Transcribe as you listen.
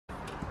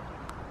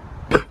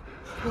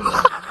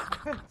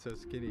So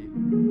skinny.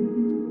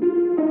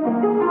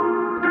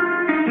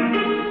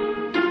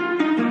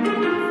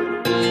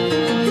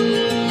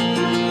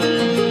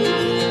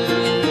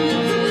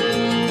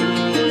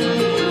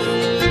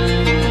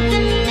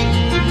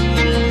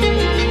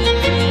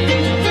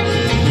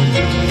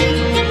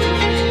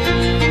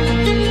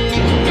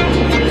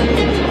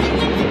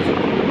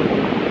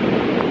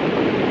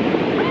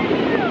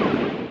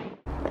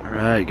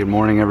 Alright, good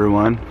morning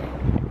everyone.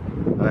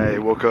 I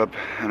woke up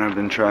and I've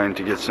been trying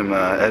to get some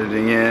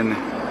editing in,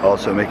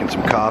 also making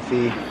some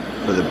coffee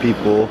for the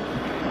people.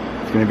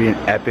 It's gonna be an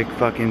epic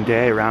fucking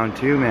day, round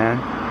 2, man.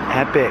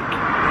 Epic.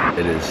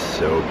 It is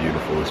so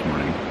beautiful this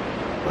morning,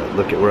 but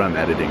look at where I'm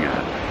editing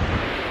at.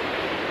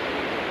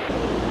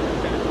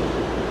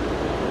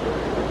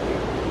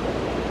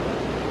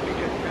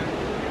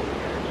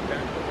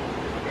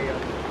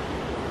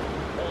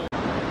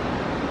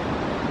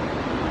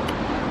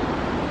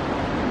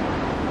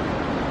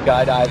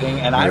 Skydiving,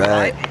 and I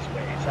ride these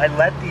waves. I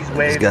let these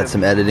waves. Just got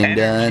some editing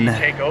done.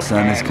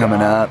 Sun is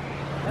coming up.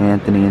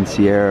 Anthony and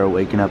Sierra are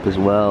waking up as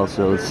well,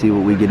 so let's see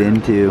what we get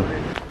into.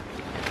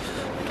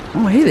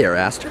 Oh, hey there,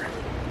 Aster.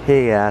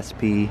 Hey,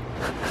 Aspie.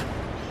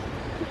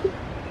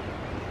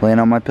 Laying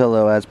on my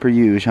pillow as per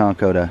usual, huh,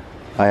 Coda?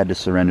 I had to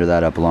surrender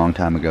that up a long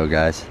time ago,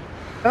 guys.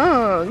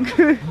 Oh,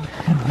 it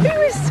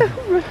was so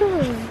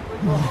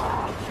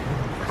wrong.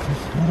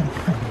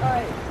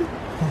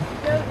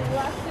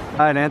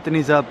 Alright,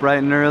 Anthony's up bright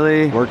and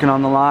early, working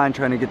on the line,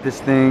 trying to get this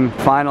thing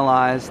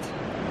finalized.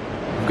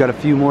 We've got a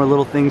few more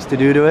little things to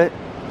do to it.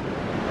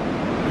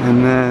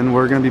 And then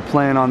we're gonna be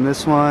playing on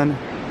this one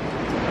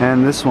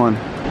and this one.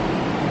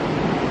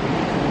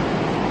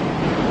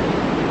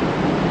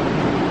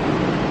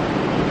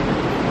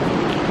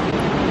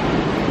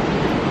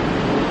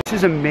 This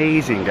is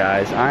amazing,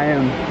 guys.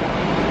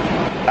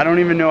 I don't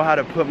even know how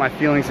to put my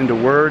feelings into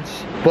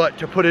words, but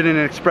to put it in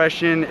an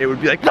expression, it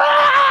would be like,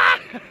 ah!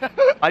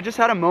 I just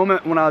had a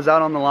moment when I was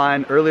out on the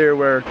line earlier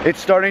where it's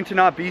starting to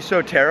not be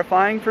so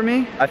terrifying for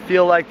me. I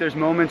feel like there's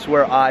moments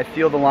where I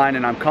feel the line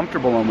and I'm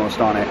comfortable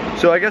almost on it.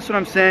 So I guess what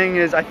I'm saying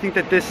is I think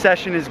that this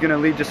session is gonna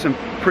lead to some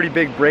pretty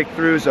big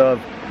breakthroughs of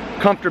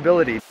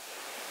comfortability.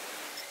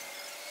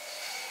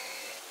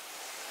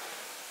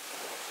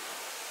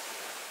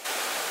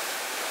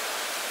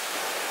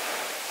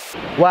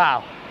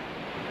 Wow.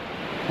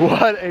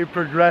 What a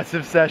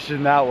progressive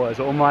session that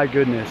was. Oh my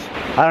goodness.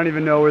 I don't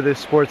even know where this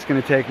sport's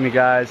gonna take me,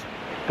 guys,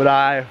 but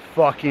I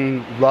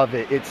fucking love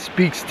it. It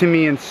speaks to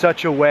me in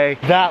such a way.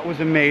 That was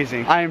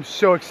amazing. I am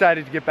so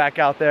excited to get back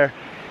out there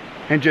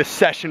and just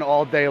session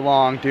all day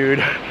long,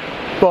 dude.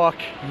 Fuck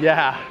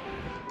yeah.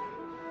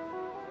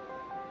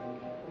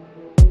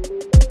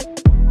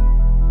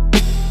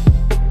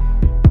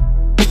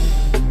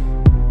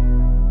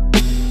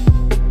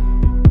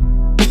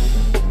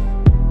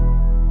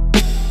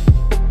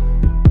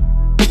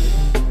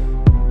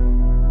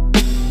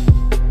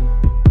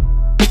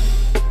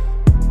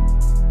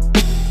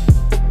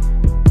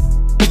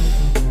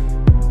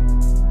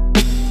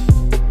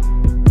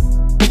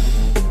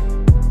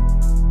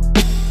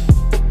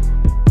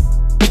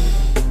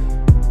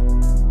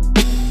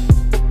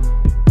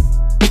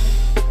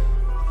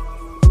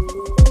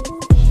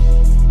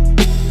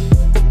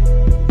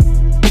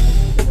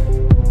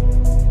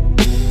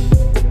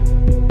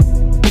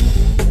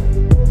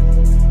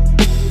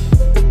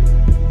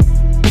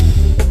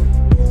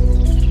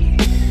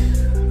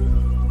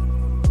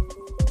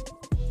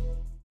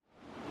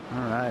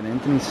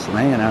 Anthony's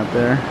slaying out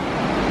there.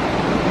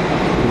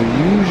 The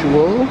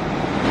usual.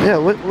 Yeah,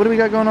 what do we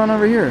got going on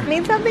over here? I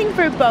need something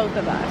for both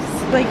of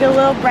us. Like a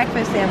little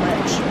breakfast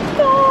sandwich.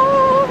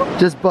 Oh.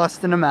 Just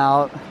busting them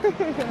out.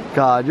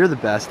 God, you're the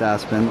best,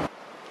 Aspen.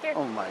 Here.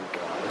 Oh my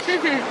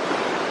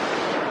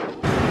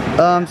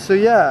gosh. So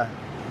yeah.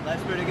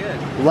 Life's pretty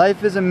good.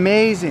 Life is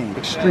amazing.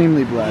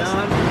 Extremely blessed.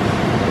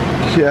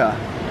 Yeah.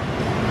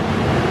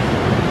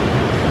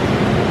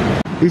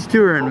 These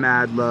two are in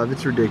mad love.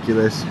 It's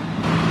ridiculous.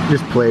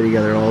 Just play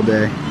together all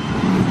day.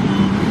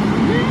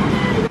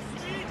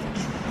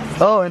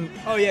 Oh, and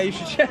oh yeah, you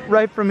should check.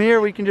 Right from here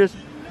we can just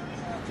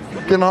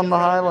get on the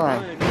high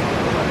line.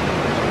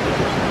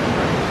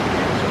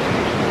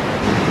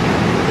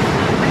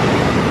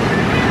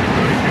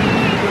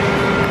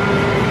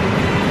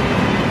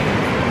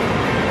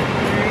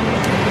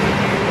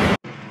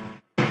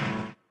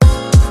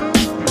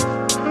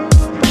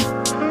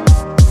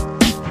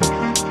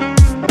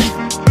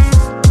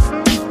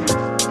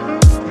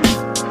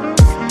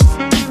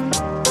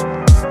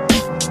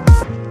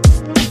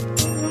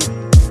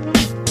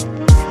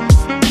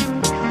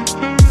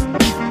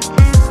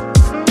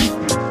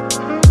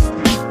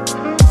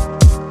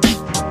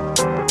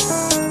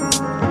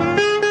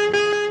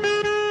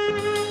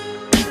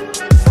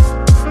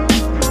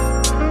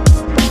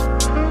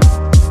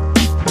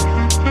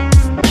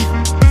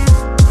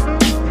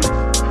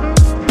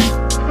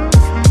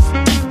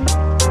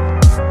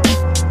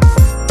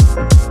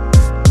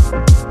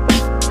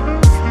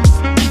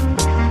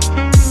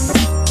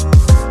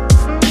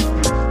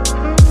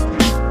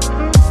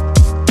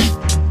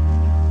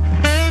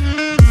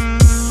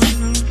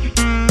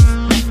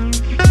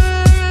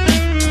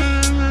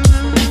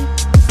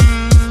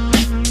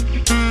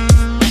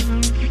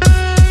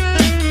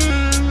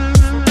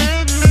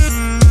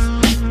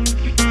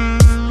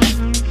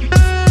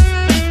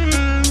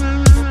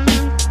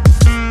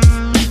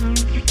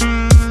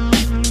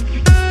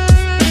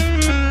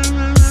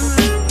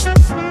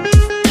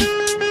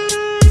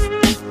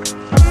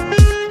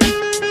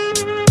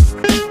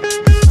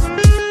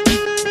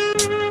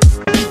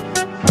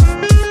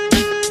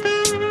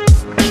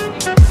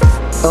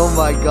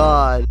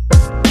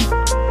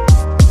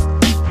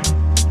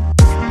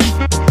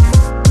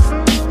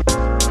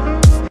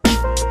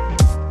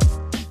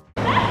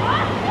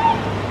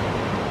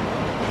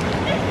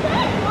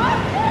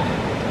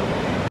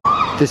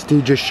 This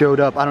dude just showed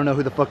up. I don't know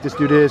who the fuck this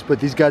dude is,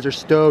 but these guys are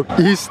stoked.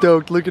 He's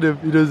stoked. Look at him.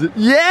 He does it.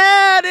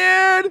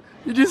 Yeah, dude!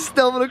 You just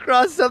stumbled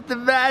across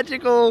something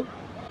magical.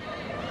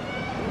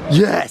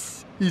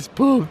 Yes! He's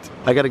pumped.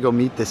 I gotta go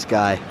meet this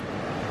guy.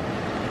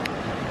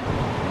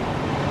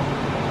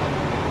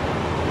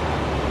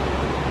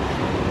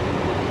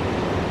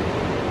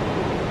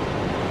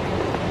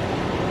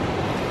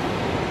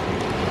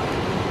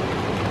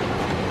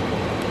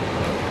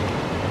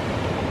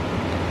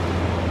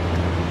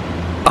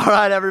 All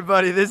right,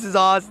 everybody, this is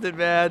Austin,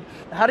 man.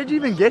 How did you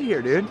even get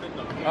here, dude?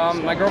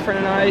 My girlfriend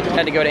and I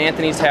had to go to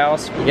Anthony's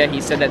house. Yeah, he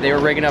said that they were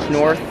rigging up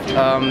north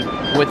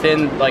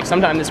within like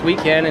sometime this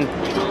weekend, and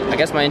I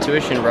guess my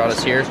intuition brought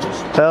us here.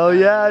 Hell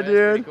yeah,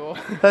 dude. Cool.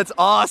 That's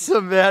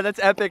awesome, man. That's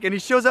epic. And he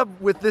shows up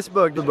with this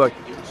book, the book.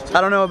 I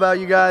don't know about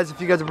you guys,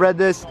 if you guys have read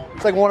this.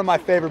 It's like one of my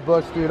favorite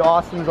books, dude.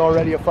 Austin's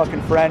already a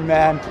fucking friend,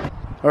 man.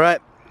 All right,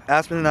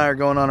 Aspen and I are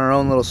going on our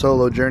own little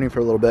solo journey for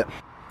a little bit.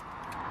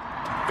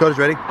 Coda's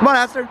ready. Come on,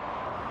 Aster.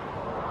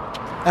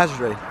 Aster's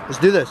ready. Let's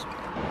do this.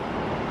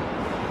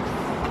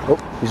 Oh,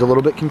 he's a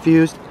little bit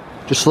confused.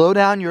 Just slow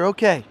down, you're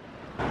okay.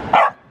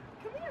 Come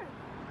here.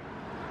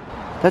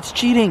 That's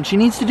cheating. She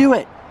needs to do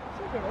it.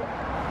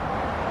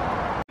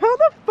 How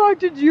the fuck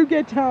did you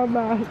get down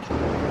that?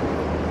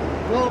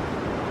 Well,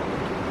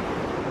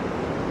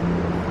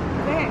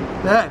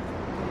 Babe.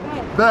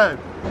 Babe.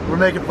 We're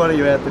making fun of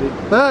you, Anthony.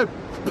 Babe.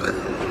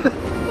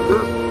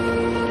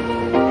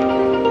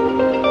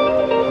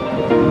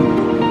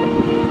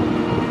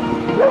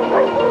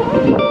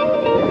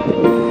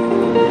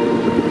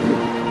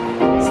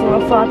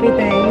 Little floppy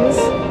things.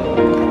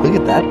 Look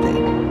at that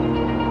thing.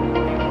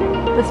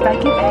 The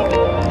spiky thing.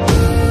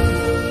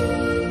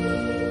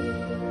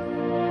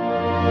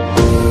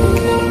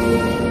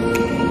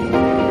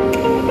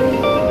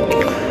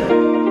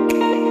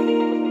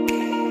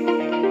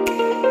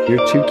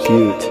 You're too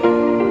cute.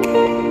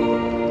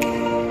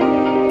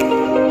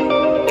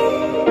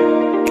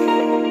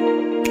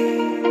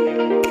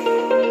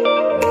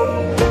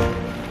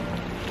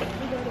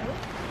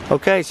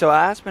 Okay, so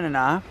Aspen and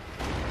I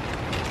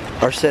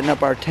are setting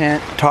up our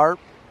tarp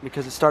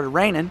because it started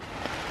raining.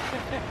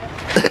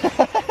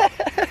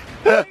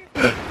 I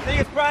think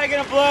it's probably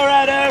gonna blow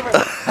right over.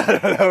 I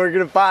don't know, we're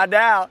gonna find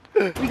out.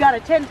 We got a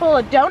tent full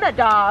of donut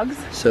dogs.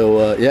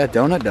 So yeah,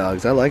 donut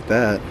dogs, I like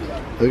that.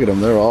 Look at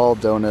them, they're all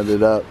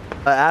donutted up.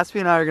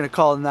 Aspen and I are gonna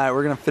call it a night.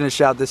 We're gonna finish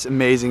out this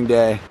amazing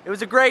day. It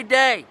was a great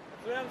day.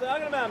 That's what I'm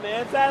talking about,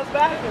 man.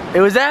 Satisfaction.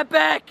 It was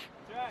epic.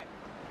 That's right.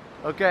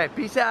 Okay,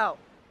 peace out,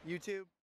 YouTube.